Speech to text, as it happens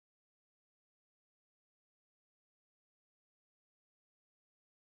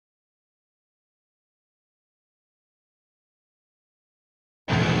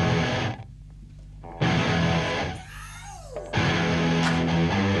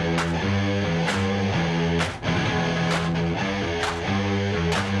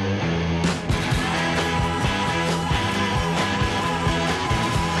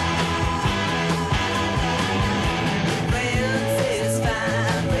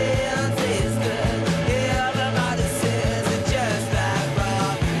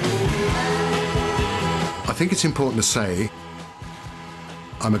think it's important to say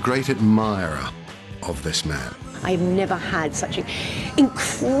I'm a great admirer of this man. I've never had such an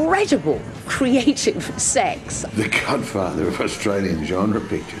incredible creative sex. The godfather of Australian genre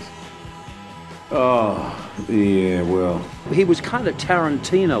pictures. Oh, yeah, well. He was kind of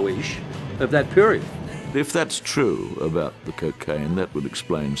Tarantino-ish of that period. If that's true about the cocaine, that would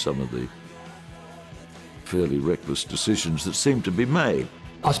explain some of the fairly reckless decisions that seemed to be made.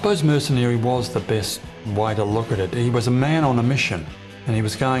 I suppose mercenary was the best way to look at it. He was a man on a mission, and he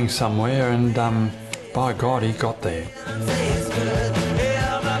was going somewhere, and by God, he got there.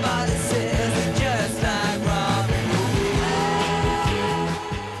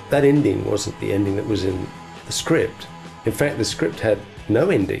 That ending wasn't the ending that was in the script. In fact, the script had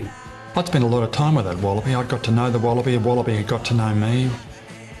no ending. I'd spent a lot of time with that wallaby. I'd got to know the wallaby had got to know me.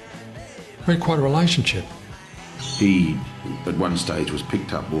 We had quite a relationship. He, at one stage, was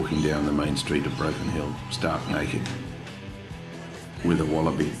picked up walking down the main street of Broken Hill, stark naked, with a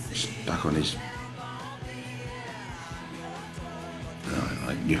wallaby stuck on his...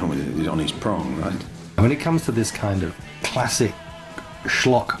 on his prong, right? When it comes to this kind of classic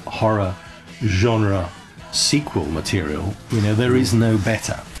schlock horror genre sequel material, you know, there is no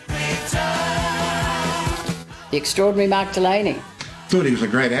better. The extraordinary Mark Delaney. Thought he was a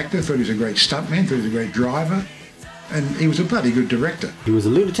great actor, thought he was a great stuntman, thought he was a great driver, and he was a bloody good director. He was a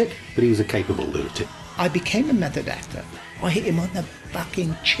lunatic, but he was a capable lunatic. I became a method actor. I hit him on the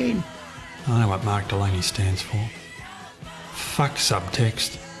fucking chin. I know what Mark Delaney stands for. Fuck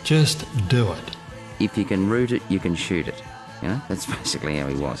subtext. Just do it. If you can root it, you can shoot it. You know, that's basically how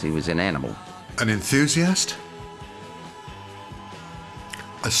he was. He was an animal. An enthusiast,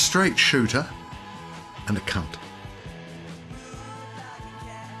 a straight shooter, and a cunt.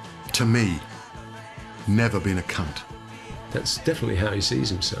 To me, never been a cunt. That's definitely how he sees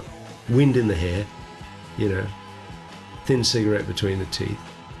himself. Wind in the hair, you know, thin cigarette between the teeth,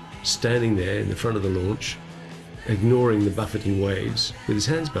 standing there in the front of the launch, ignoring the buffeting waves with his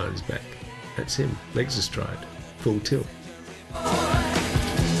hands behind his back. That's him, legs astride, full tilt.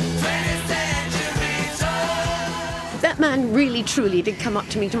 That man really, truly did come up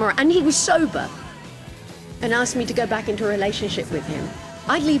to me tomorrow, and he was sober, and asked me to go back into a relationship with him.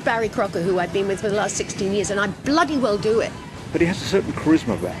 I'd leave Barry Crocker, who I'd been with for the last 16 years, and I'd bloody well do it. But he has a certain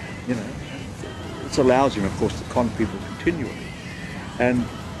charisma about him, you know. It allows him, of course, to con people continually. And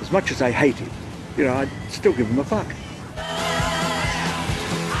as much as I hate him, you know, I'd still give him a fuck.